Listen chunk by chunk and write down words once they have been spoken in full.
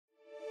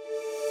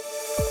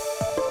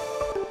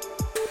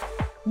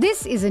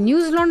This is a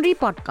News Laundry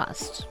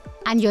podcast,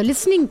 and you're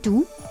listening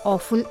to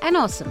Awful and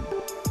Awesome.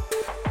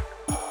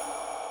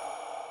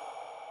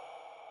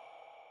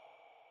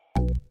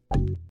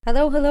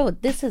 Hello.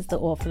 This is the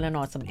Awful and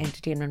Awesome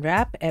Entertainment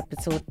Wrap,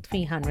 episode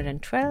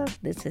 312.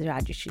 This is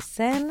Rajesh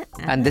Sen.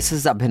 And this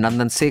is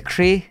Abhinandan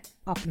Sekhri.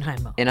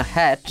 Oppenheimer. In a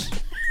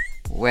hat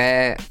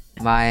where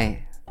my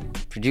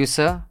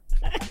producer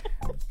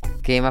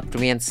came up to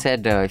me and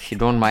said, if you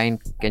don't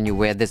mind, can you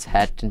wear this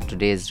hat in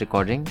today's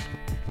recording?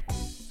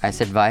 I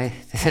said, why?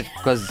 They said,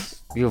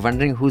 because we were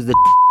wondering who's the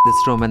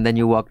this room, and then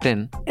you walked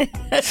in.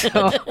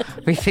 So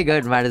we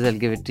figured might as well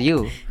give it to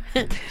you.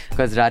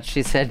 Because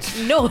Rajshri said,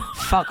 no,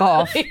 fuck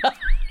off.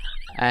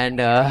 And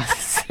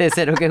they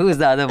said, okay, who's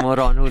the other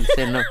moron who'll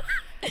say no?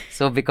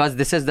 So because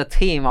this is the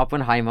theme,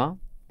 Oppenheimer.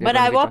 But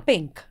I wore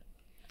pink.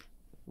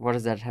 What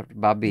does that have to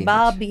Barbie?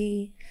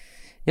 Barbie.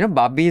 You know,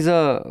 Barbie is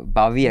a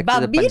Barbie actually.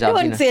 Barbie,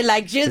 don't say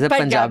like she's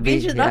Punjabi.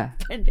 She's yeah. not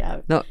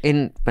Punjabi. No,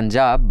 in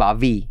Punjab,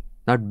 Barbie,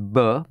 not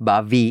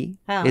Barbie,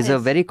 is a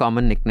very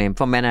common nickname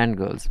for men and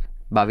girls.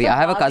 Barbie. So I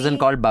have a cousin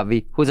called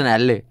Barbie who's in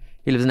LA.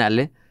 He lives in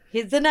LA.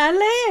 He's in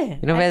LA.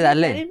 You know where's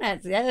LA? Very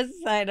nice. Yes,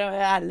 I know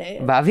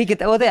LA. Barbie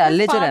कितना वो तो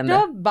LA च रहता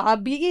है.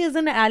 Barbie is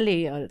in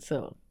LA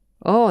also.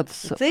 Oh,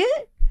 so See?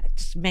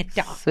 It's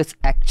meta. So it's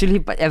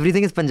actually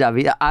everything is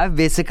Punjabi.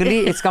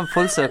 It's come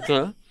full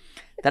circle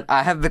that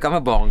I have become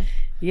a bong.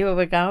 You have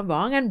become a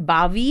bong, and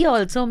Bavi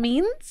also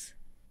means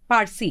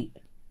Parsi.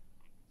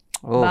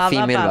 Oh, Baba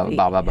female Bavi.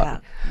 Baba Bavi. Yeah,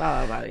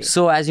 Baba Bavi.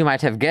 So as you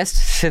might have guessed,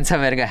 since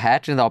I'm wearing a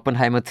hat in the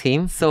Oppenheimer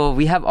theme, so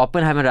we have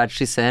Oppenheimer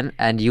Rajshri Sen,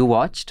 and you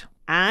watched.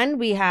 And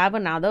we have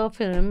another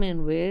film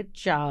in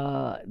which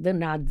the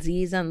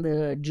Nazis and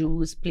the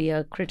Jews play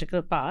a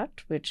critical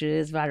part, which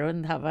is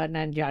Varun Dhawan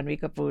and Janhvi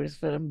Kapoor's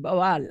film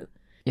Bawal.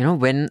 You know,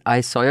 when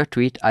I saw your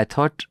tweet, I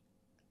thought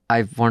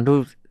I want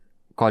to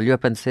call you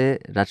up and say,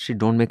 Rajshri,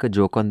 don't make a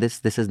joke on this.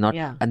 This is not.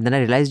 Yeah. And then I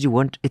realized you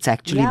weren't. It's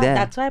actually there.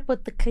 That's why I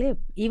put the clip.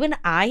 Even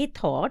I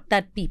thought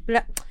that people...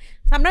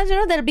 Sometimes,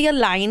 there'll be a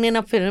line in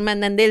a film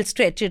and then they'll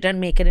stretch it and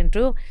make it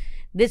into...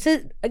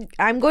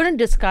 I'm going to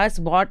discuss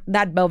what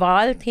that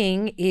Bawal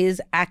thing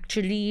is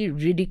actually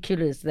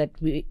ridiculous that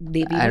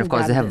and of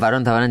course they have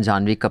Varun Dhawan and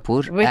Janhvi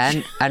Kapoor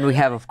and we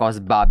have of course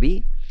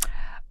Barbie.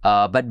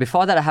 But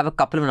before that I have a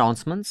couple of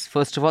announcements.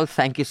 First of all,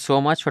 thank you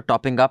so much for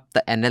topping up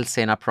the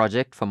AnA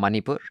project for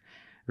Manipur.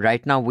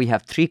 Right now we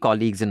have 3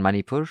 colleagues in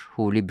Manipur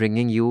who will be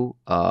bringing you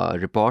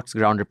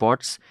ground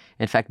reports.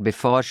 In fact,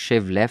 before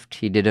Shiv left,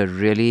 he did a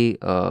really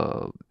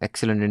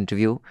excellent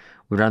interview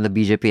with one of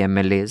the BJP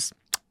MLAs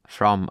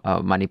from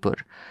Manipur.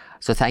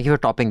 So thank you for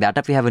topping that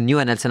up. We have a new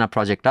AnA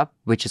project up,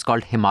 which is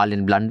called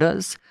Himalayan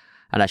Blunders.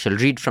 And I shall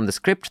read from the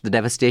script. The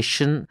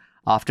devastation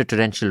after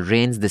torrential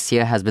rains this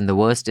year has been the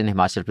worst in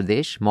Himachal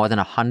Pradesh. More than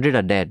 100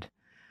 are dead.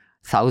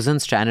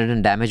 Thousands stranded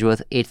and damage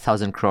worth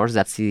 8,000 crores.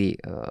 That's the,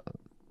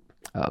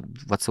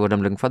 what's the word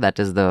I'm looking for? That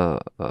is the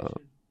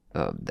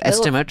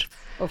estimate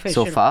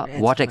so far.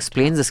 What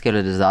explains the scale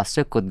of the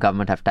disaster? Could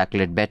government have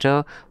tackled it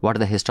better? What are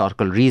the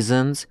historical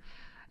reasons?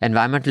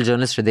 Environmental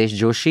journalist Hridesh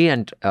Joshi,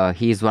 and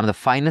he is one of the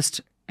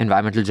finest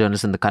environmental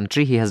journalists in the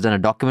country. He has done a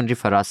documentary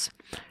for us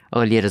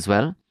earlier as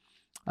well.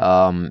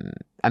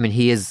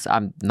 He is,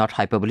 I'm not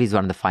hyperbole, he's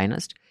one of the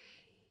finest.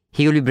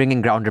 He will be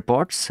bringing ground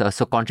reports,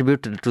 so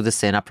contribute to the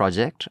AnA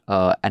project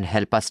and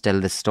help us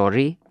tell this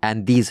story.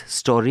 And these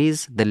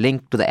stories, the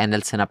link to the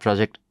AnA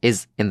project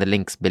is in the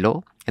links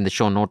below, in the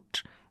show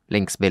note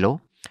links below.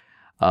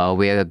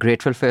 We are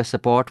grateful for your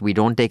support. We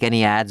don't take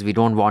any ads. We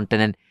don't want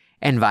an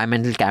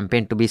environmental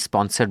campaign to be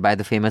sponsored by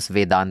the famous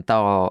Vedanta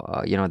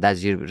or,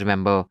 as you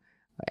remember,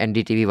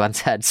 NDTV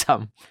once had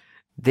some.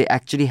 They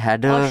actually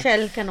had a... Or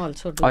Shell can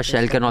also do Or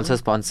Shell can also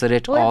sponsor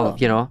it. Or,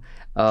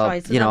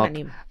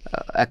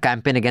 a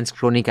campaign against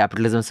crony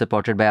capitalism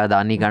supported by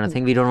Adani kind of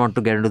thing. We don't want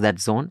to get into that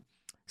zone.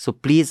 So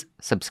please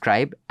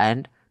subscribe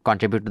and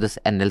contribute to this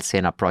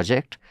AnA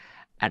project.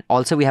 And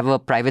also we have a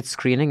private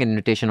screening, an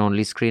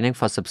invitation-only screening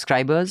for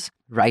subscribers.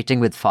 Writing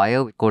with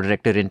Fire,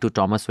 co-director Rintu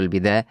Thomas will be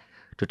there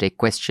to take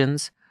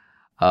questions.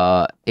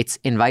 It's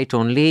invite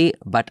only,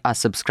 but our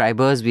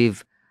subscribers,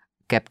 we've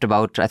kept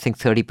about, I think,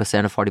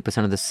 30% or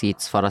 40% of the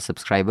seats for our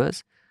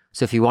subscribers.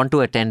 So if you want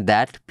to attend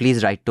that,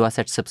 please write to us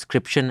at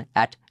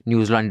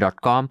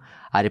subscription@newslaundry.com.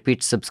 I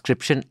repeat,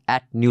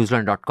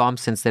 subscription@newslaundry.com.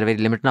 Since there are a very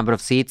limited number of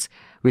seats,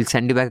 we'll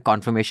send you back a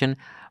confirmation,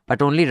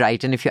 but only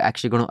write in if you're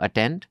actually going to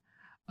attend.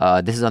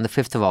 This is on the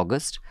 5th of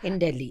August. In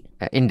Delhi.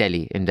 In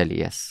Delhi,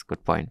 yes.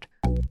 Good point.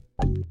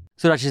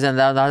 So Rajshri,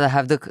 now I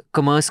have the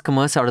commerce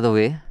out of the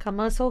way.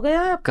 Commerce ho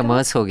gaya?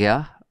 Commerce ho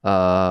gaya.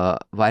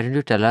 Why don't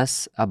you tell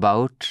us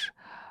about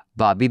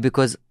Barbie?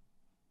 Because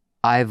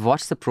I've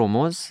watched the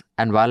promos,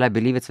 and while I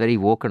believe it's very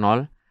woke and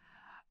all,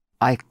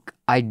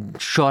 I'm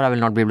sure I will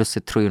not be able to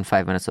sit through in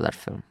 5 minutes of that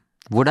film.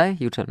 Would I?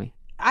 You tell me.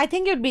 I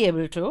think you'd be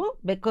able to,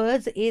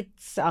 because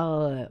it's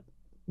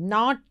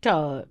not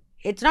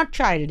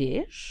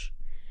childish,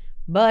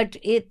 but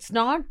it's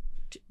not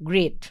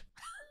great.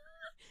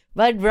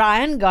 But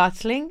Ryan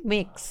Gosling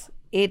makes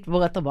it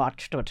worth a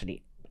watch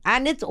totally.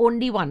 And it's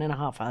only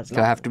 1.5 hours long.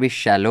 Do I have to be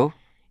shallow?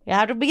 You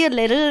have to be a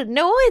little...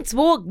 No, it's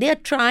woke. They're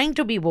trying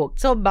to be woke.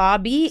 So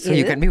Barbie So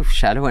you can be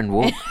shallow and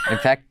woke. In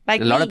fact, Like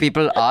a lot of me.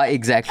 people are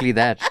exactly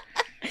that.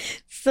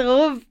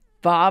 So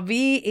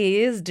Barbie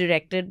is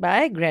directed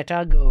by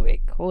Greta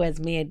Gerwig, who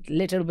has made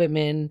Little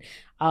Women.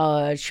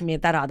 She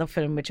made that other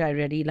film which I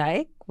really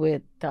like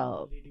with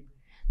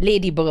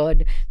Lady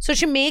Bird. So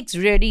she makes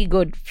really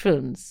good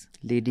films.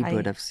 Lady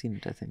Bird, I've seen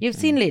it, I think. You've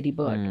seen Lady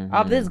Bird. Mm-hmm.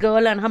 Of this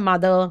girl and her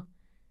mother.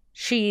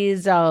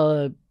 She's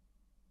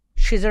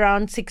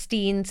around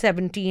 16,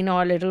 17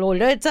 or a little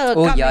older. It's a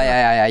Oh, coming-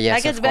 yeah. Yes,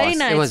 Like, it's of very course.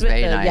 nice It was with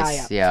very the-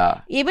 nice.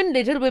 Yeah. Even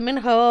Little Women,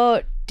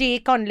 her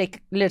take on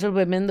like Little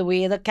Women, the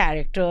way the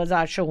characters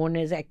are shown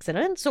is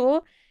excellent.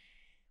 So,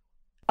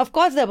 of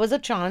course, there was a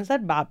chance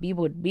that Barbie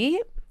would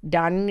be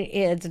done.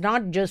 It's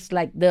not just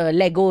like the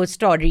Lego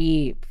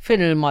story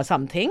film or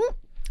something.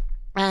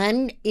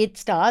 And it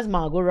stars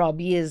Margot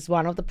Robbie is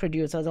one of the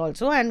producers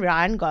also, and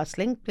Ryan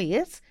Gosling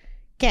plays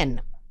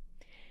Ken.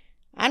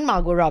 And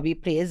Margot Robbie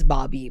plays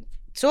Barbie.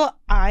 So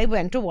I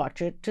went to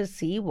watch it to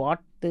see what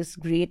this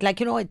great, like,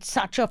 it's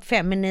such a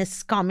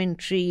feminist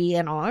commentary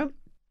and all.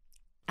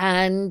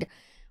 And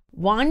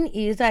one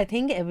is, I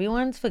think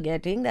everyone's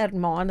forgetting that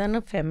more than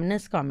a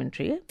feminist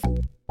commentary.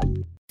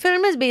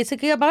 Film is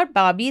basically about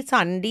Barbie.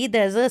 Suddenly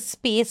there's a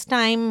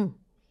space-time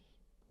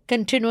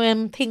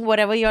continuum thing,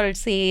 whatever you'll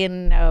say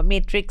in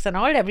Matrix and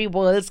all, every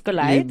worlds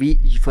collide.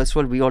 First of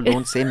all, we all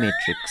don't say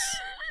Matrix.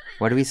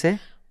 What do we say?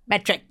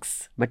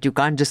 Matrix. But you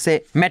can't just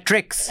say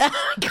metrics. I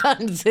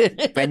can't say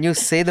it. When you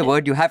say the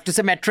word, you have to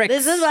say metrics.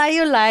 This is why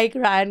you like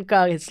Ryan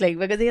Gosling,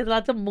 because he has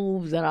lots of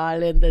moves and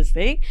all in this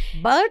thing.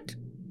 But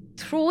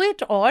through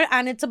it all,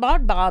 and it's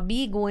about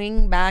Barbie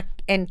going back,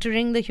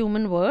 entering the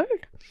human world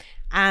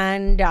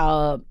and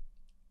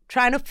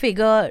trying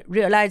to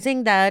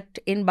realizing that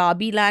in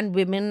Barbie land,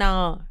 women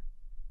are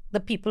the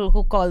people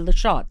who call the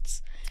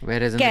shots.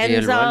 Whereas in the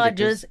Kens real are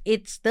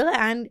world,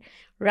 and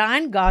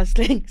Ryan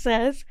Gosling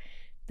says,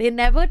 they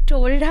never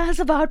told us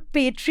about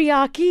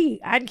patriarchy.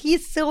 And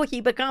he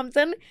becomes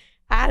an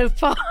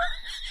alpha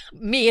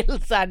male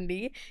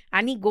suddenly.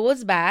 And he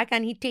goes back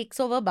and he takes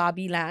over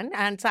Barbie land.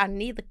 And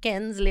suddenly the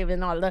Kens live in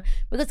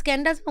because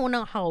Ken doesn't own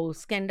a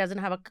house. Ken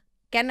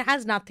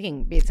has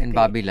nothing, basically. in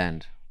Barbie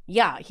land.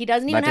 Yeah, he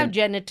doesn't even But have in-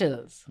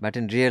 genitals. But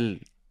in real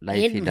life,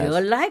 he In does.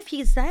 real life,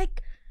 he's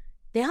like,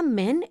 there are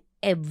men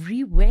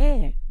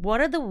everywhere.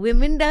 What are the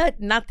women that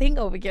nothing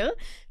over here?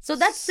 So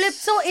that's flipped.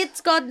 So it's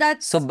got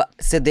that. So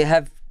they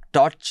have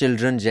taught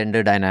children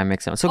gender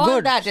dynamics. So all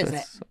good. that is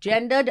it.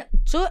 Gendered.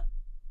 So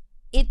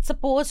it's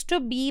supposed to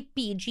be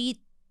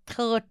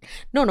PG-13.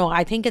 No,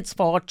 I think it's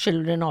for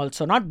children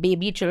also. Not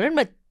baby children,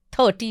 but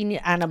 13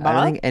 and above. I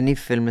don't think any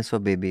film is for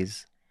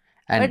babies.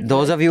 And But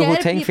those of you who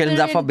tell think films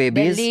people are for in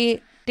babies,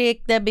 Delhi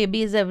take their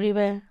babies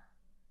everywhere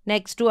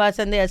next to us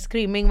and they are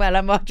screaming while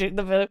I'm watching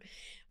the film.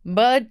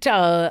 But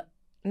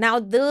now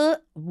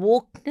the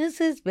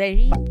wokeness is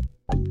very...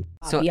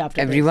 so after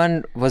this.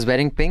 everyone was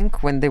wearing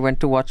pink when they went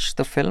to watch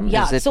the film?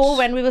 Yeah, Is it... so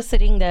when we were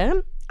sitting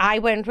there, I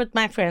went with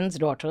my friend's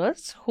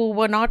daughters who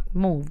were not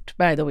moved,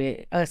 by the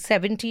way. A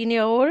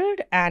 17-year-old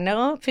and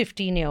a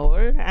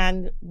 15-year-old.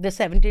 And the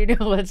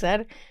 17-year-old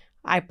said,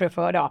 I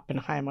preferred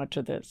Oppenheimer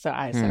to this. So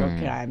I said,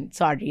 okay, I'm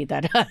sorry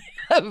that I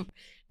have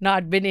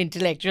not been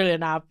intellectual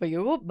enough for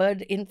you.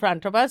 But in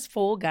front of us,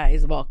 4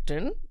 guys walked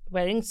in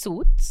wearing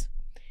suits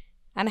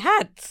and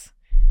hats.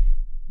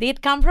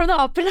 They'd come from the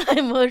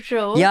Oppenheimer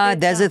show. Yeah,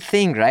 there's a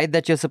thing, right,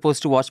 that you're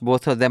supposed to watch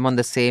both of them on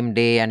the same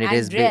day, and And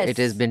it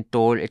has been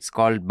told it's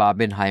called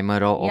Barbenheimer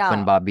or Yeah.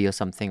 Open Barbie or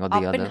something or the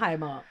other.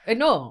 Oppenheimer.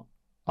 No.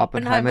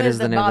 Oppenheimer is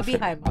the name of the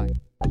film.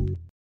 Barbieheimer.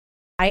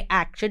 I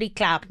actually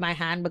clapped my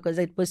hand because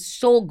it was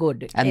so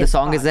good. And the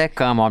song is there,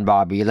 Come on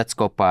Barbie, let's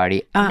go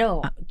party.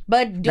 No,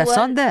 but That's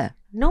not there.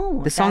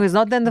 No. The song is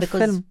not there in the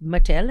because film.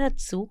 Mattel had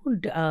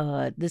sued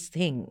this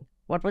thing.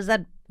 What was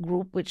that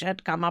group which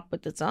had come up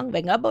with the song?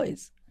 Venga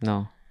Boys.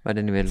 No, but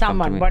anyway, it'll come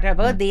to Someone, me.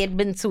 whatever, they had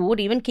been sued.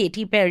 Even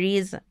Katy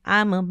Perry's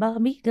I'm a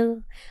Barbie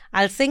girl.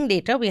 I'll sing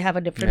later. We have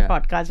a different Yeah.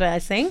 podcast where I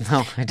sing.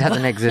 No, it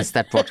doesn't exist,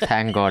 that book,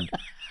 thank God.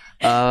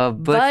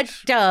 But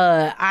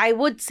I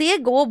would say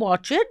go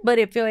watch it. But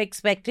if you're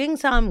expecting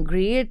some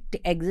great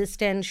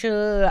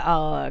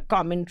existential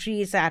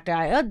commentary,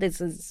 satire, this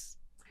is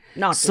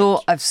not so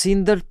it. I've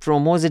seen the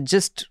promos. It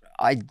just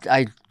I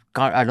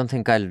can't. I don't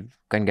think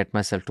can get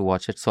myself to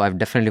watch it. So I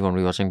definitely won't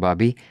be watching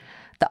Barbie.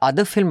 The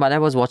other film while I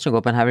was watching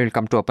Oppenheimer, we'll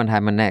come to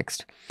Oppenheimer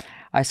next.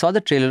 I saw the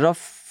trailer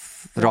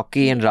of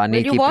Rocky and Rani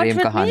Will you Ki watch Prem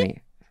with Kahani.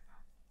 me?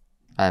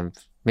 I'm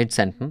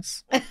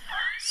mid-sentence.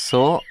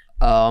 So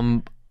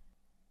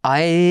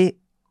I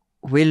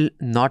will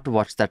not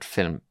watch that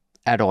film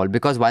at all,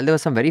 because while there were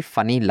some very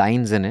funny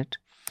lines in it,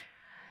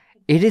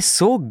 it is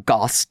so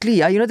ghastly.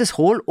 Yeah? You know, this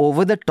whole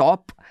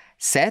over-the-top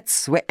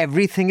sets where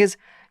everything is...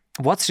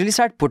 What's really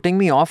started putting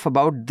me off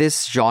about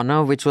this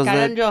genre, which was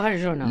Karan that Johar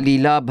genre.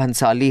 Leela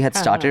Bhansali had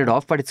started it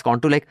off, but it's gone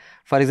to, like,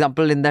 for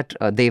example, in that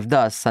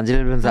Devdas, Sanjay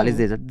Leela Bhansali's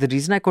Devdas, the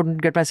reason I couldn't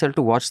get myself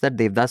to watch that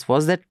Devdas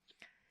was that,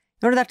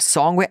 you know, that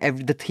song where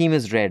the theme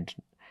is red.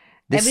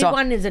 This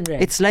Everyone is in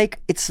red. It's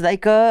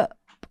like a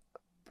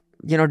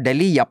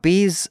Delhi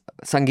yuppies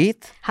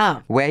Sangeet,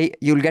 where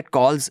you'll get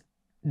calls,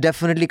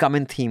 definitely come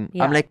in theme.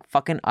 Yeah. I'm like,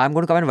 I'm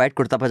going to come in white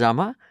kurta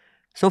pajama.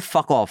 So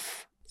fuck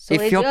off. So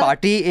if your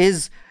party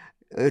is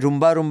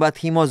Rumba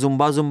theme or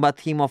Zumba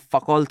theme or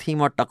fuck all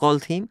theme or tuck all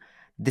theme,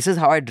 this is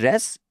how I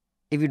dress.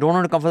 If you don't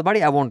want to come for the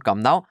party, I won't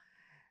come. Now,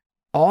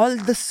 all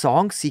the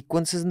song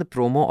sequences in the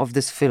promo of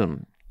this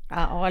film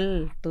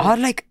are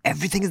like,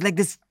 everything is like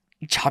this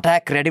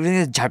jhatak red, everything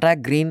is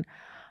jhatak green.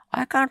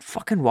 I can't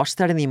fucking watch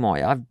that anymore.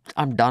 Yeah.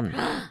 I'm done.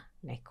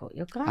 Nico,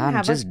 you can't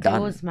have a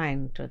close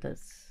mind to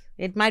this.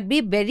 It might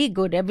be very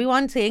good.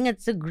 Everyone's saying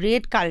it's a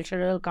great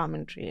cultural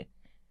commentary.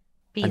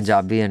 Peace.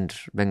 Punjabi and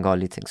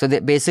Bengali thing. So they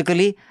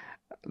basically,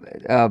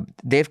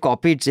 they've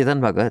copied Chetan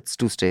Bhagat's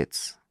 2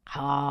 states.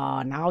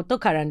 Now to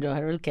Karan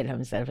Johar will kill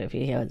himself if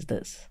he hears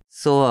this.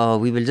 So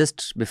we will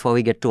just, before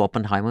we get to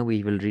Oppenheimer,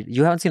 we will read.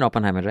 You haven't seen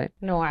Oppenheimer, right?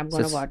 No, I'm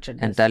going to watch it.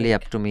 Entirely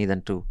up to me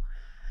then too.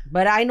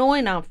 But I know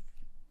enough.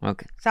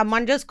 Okay.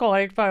 Someone just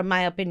called for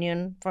my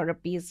opinion for a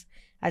piece.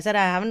 I said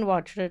I haven't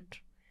watched it.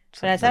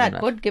 But I said I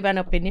could give an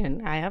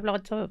opinion. I have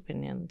lots of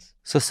opinions.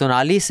 So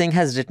Sonali Singh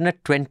has written a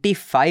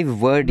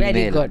 25-word email.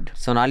 Very good.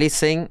 Sonali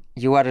Singh,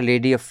 you are a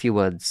lady of few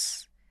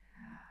words.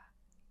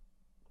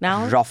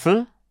 Now?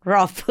 Ruffle.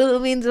 Ruffle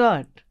means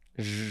what?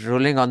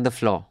 Rolling on the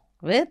floor.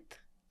 With?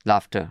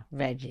 Laughter.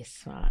 Very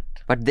smart.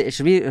 But it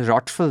should be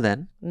rotful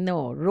then.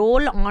 No.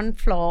 Roll on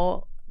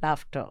floor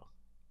laughter.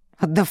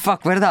 What the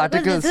fuck? Where are the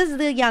articles? This is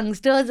the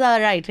youngsters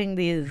are writing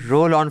these.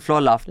 Roll on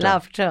floor laughter.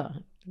 Laughter.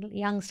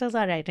 Youngsters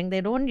are writing. They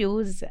don't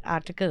use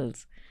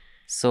articles.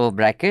 So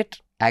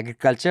bracket,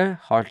 agriculture,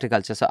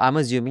 horticulture. So I'm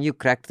assuming you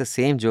cracked the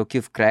same joke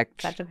you've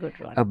cracked. Such a good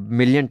one. A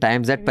million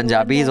times that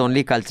Punjabi is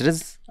only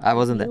cultures. I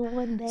wasn't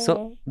there.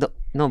 So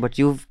but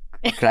you've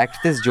cracked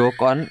this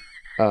joke on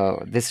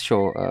this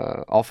show,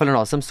 Awful and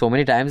Awesome, so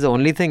many times. The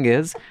only thing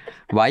is,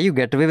 why you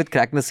get away with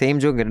cracking the same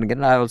joke again and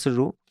again, I also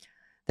do.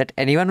 That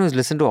anyone who's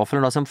listened to Awful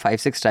and Awesome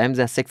 5-6 times,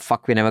 they're like,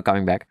 fuck, we're never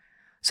coming back.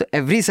 So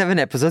every 7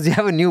 episodes, you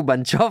have a new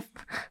bunch of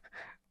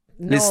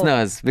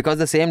listeners, because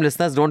the same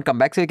listeners don't come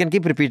back. So you can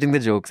keep repeating the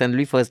jokes and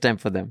it'll be first time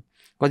for them.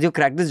 Because you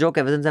cracked this joke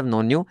ever since I've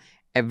known you.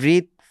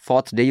 Every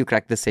 4th day, you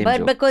crack the same joke.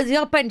 But because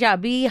you're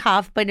Punjabi,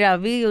 half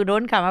Punjabi, you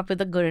don't come up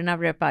with a good enough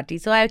repartee.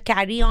 So I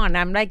carry on.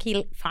 I'm like,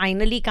 he'll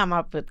finally come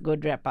up with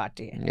good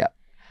repartee. Yeah.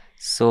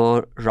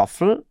 So,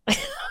 Ruffle.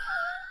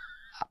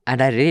 And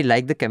I really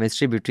like the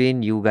chemistry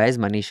between you guys,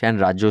 Manisha and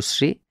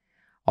Rajyasree.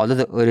 Although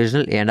the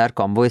original AnR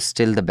combo is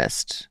still the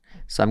best.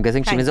 So I'm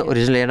guessing she means the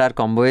original AnR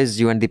combo is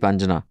you and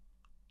Deepanjana.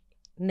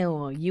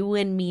 No, you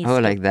and me. Oh,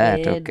 like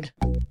that. Okay.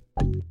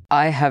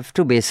 I have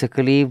to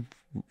basically,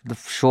 the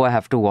show I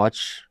have to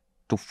watch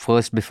to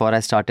first before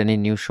I start any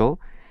new show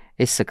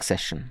is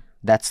Succession.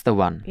 That's the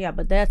one. Yeah,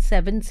 but there are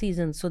 7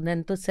 seasons. So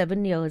then to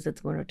 7 years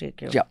it's going to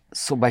take you. Yeah.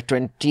 So by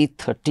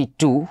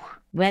 2032.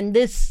 When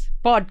this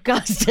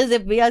podcast is,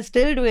 if we are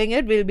still doing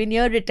it, we'll be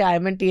near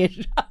retirement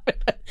age.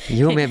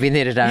 You may be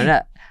near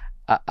retirement.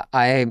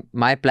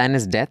 My plan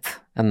is death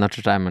and not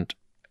retirement.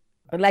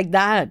 Like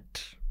that.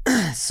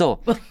 So,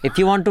 if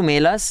you want to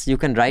mail us, you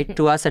can write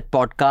to us at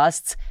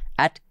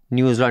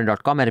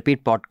podcasts@newslaundry.com. I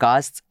repeat,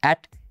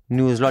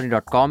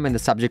 podcasts@newslaundry.com. In the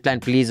subject line,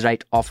 please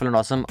write Awful and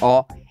Awesome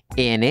or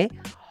ANA.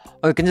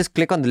 Or you can just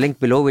click on the link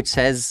below which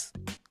says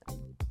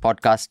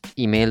podcast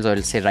emails, or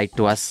it'll say write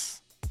to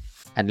us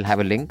and it'll have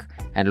a link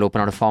and it'll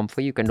open out a form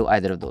for you. You can do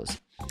either of those.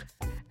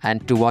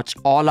 And to watch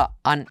all our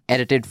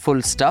unedited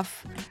full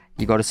stuff,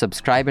 you got to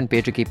subscribe and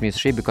pay to keep news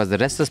free, because the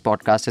rest of this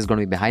podcast is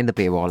going to be behind the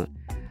paywall.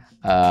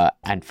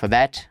 And for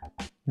that,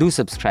 do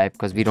subscribe,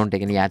 because we don't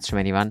take any ads from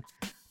anyone,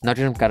 not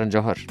even Karan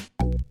Johar.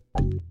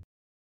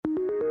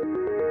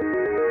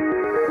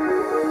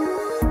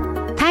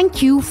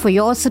 Thank you for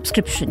your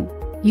subscription.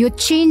 You're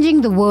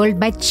changing the world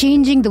by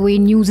changing the way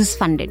news is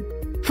funded.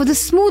 For the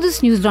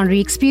smoothest News Laundry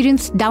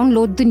experience,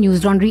 download the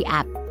News Laundry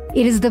app.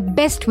 It is the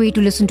best way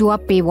to listen to our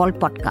paywall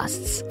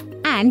podcasts.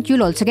 And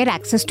you'll also get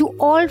access to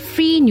all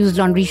free News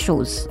Laundry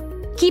shows.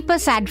 Keep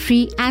us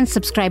ad-free and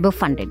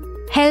subscriber-funded.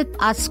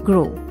 Help us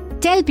grow.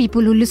 Tell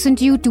people who listen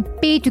to you to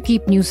pay to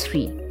keep news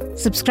free.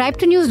 Subscribe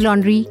to News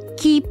Laundry.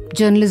 Keep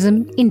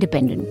journalism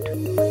independent.